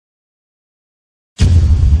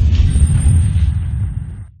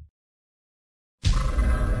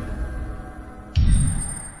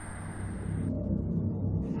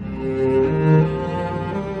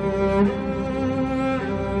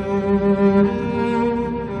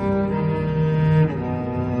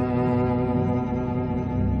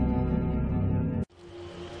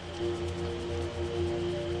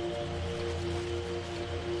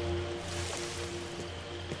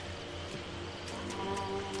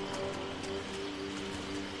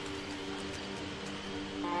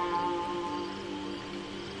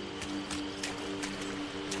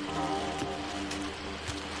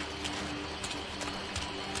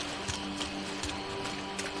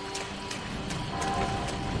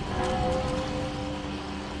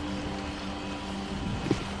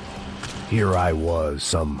Here I was,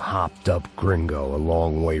 some hopped-up gringo a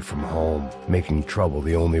long way from home, making trouble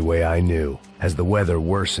the only way I knew. As the weather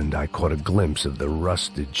worsened, I caught a glimpse of the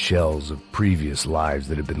rusted shells of previous lives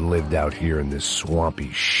that had been lived out here in this swampy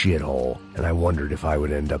shithole, and I wondered if I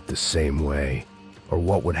would end up the same way, or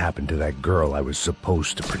what would happen to that girl I was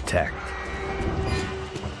supposed to protect.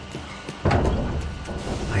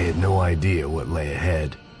 I had no idea what lay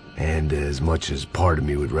ahead, and as much as part of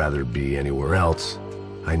me would rather be anywhere else,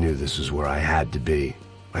 I knew this was where I had to be.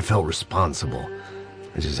 I felt responsible.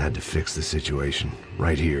 I just had to fix the situation,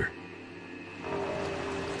 right here.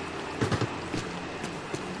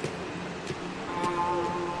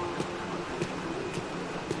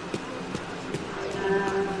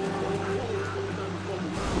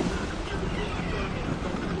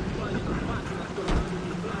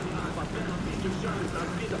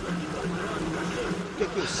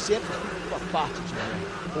 Eu sempre fico com a parte de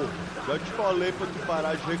mim. Já te falei pra tu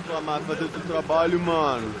parar de reclamar, fazer o teu trabalho,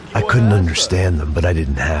 mano. I couldn't understand them, but I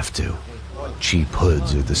didn't have to. Cheap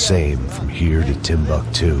hoods are the same from here to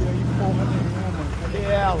Timbuktu.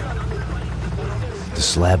 The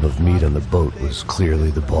slab of meat on the boat was clearly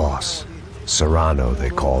the boss. Serrano, they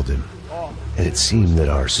called him. And it seemed that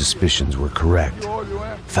our suspicions were correct.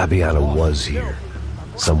 Fabiana was here,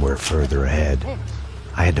 somewhere further ahead.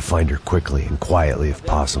 I had to find her quickly and quietly if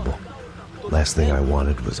possible. Last thing I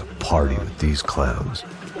wanted was a party with these clowns.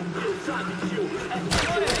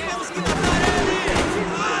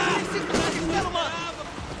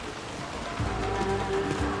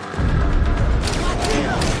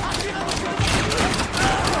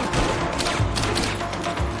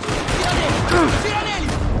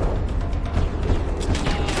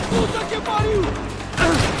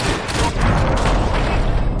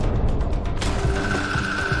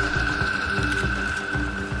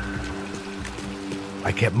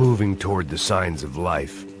 I kept moving toward the signs of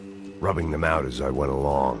life, rubbing them out as I went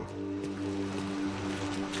along.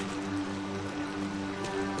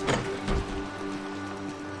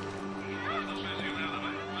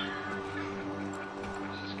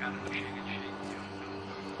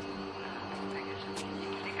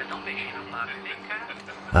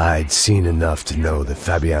 I'd seen enough to know that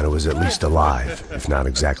Fabiana was at least alive, if not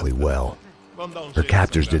exactly well. Her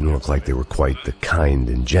captors didn't look like they were quite the kind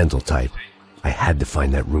and gentle type. I had to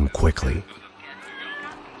find that room quickly.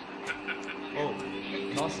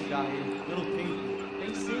 Nossa, cigarro aí. Eu não tenho.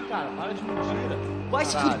 Tem sim, cara. Para de mentira. Vai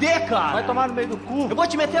se fuder, cara. Vai tomar no meio do cu. Eu vou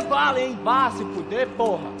te meter bala, hein? Vá se fuder,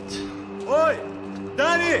 porra. Oi!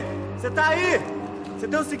 Dani! Você tá aí? Você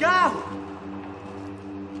tem um cigarro?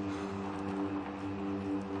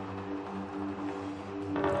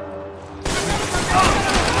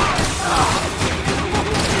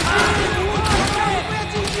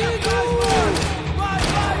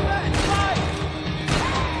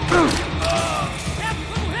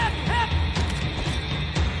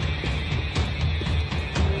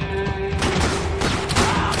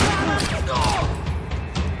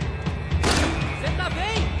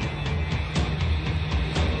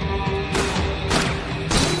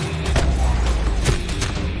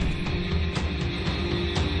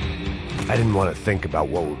 I didn't want to think about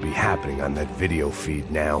what would be happening on that video feed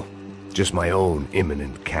now. Just my own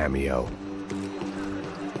imminent cameo.